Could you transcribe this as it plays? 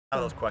A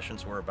lot of those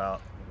questions were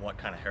about what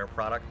kind of hair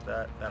product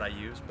that I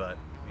use, but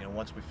you know,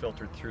 once we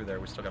filtered through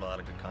there, we still got a lot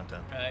of good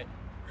content. Right.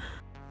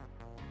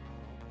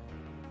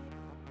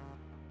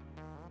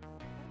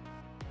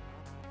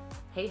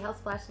 Hey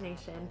HealthSplash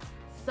Nation,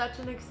 such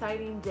an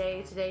exciting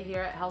day today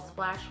here at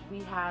HealthSplash.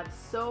 We have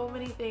so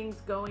many things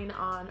going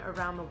on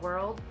around the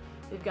world.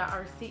 We've got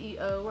our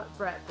CEO,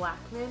 Brett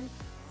Blackman,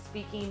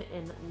 speaking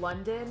in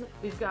London.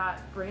 We've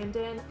got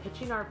Brandon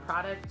pitching our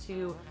product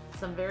to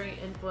some very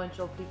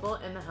influential people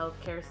in the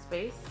healthcare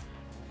space.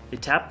 You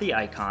tap the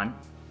icon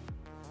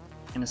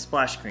and a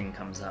splash screen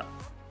comes up.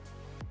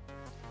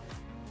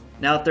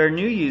 Now if they're a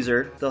new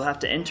user, they'll have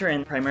to enter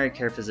in primary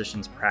care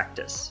physician's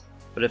practice.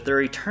 But if they're a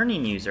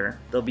returning user,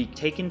 they'll be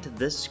taken to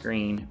this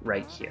screen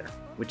right here,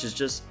 which is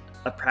just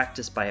a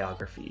practice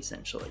biography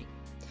essentially.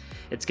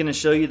 It's going to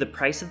show you the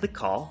price of the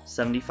call,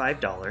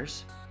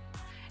 $75,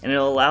 and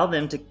it'll allow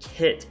them to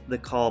hit the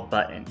call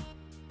button.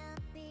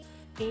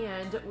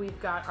 And we've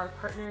got our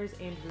partners,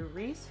 Andrew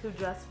Reese, who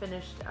just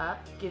finished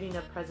up giving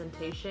a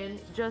presentation.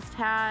 Just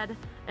had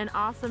an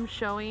awesome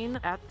showing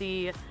at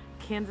the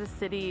Kansas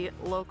City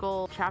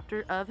local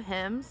chapter of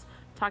HIMSS,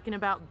 talking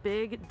about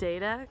big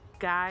data.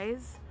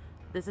 Guys,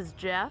 this is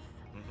Jeff,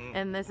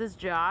 and this is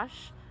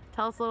Josh.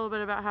 Tell us a little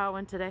bit about how it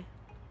went today.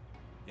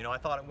 You know, I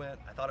thought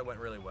it went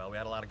really well. We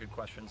had a lot of good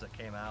questions that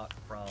came out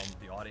from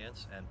the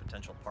audience and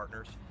potential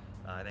partners.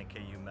 I think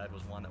KU Med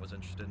was one that was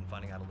interested in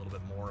finding out a little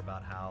bit more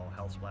about how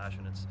HealthSplash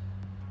and its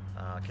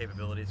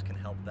capabilities can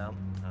help them.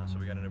 So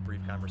we got in a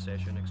brief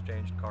conversation,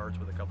 exchanged cards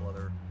with a couple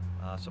other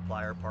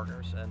supplier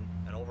partners,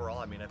 and overall,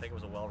 I mean, I think it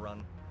was a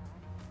well-run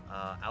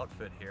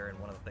outfit here. And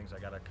one of the things I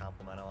got to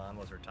compliment on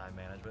was her time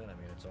management. I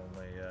mean, it's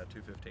only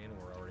 2:15, and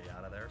we're already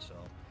out of there, so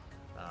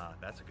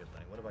that's a good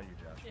thing. What about you,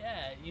 Josh?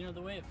 Yeah, you know,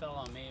 the way it fell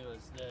on me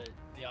was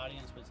the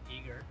audience was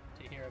eager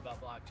to hear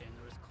about blockchain.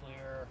 There was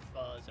clear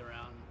buzz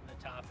around the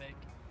topic.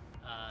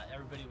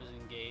 Everybody was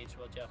engaged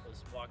while Jeff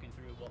was walking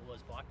through what was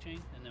blockchain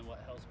and then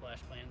what HealthSplash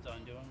plans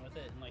on doing with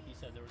it. And like you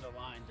said, there was a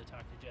line to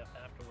talk to Jeff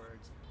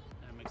afterwards.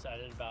 And I'm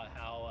excited about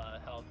how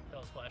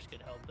HealthSplash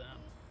could help them.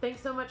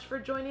 Thanks so much for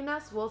joining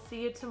us. We'll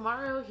see you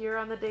tomorrow here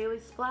on the Daily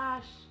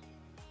Splash.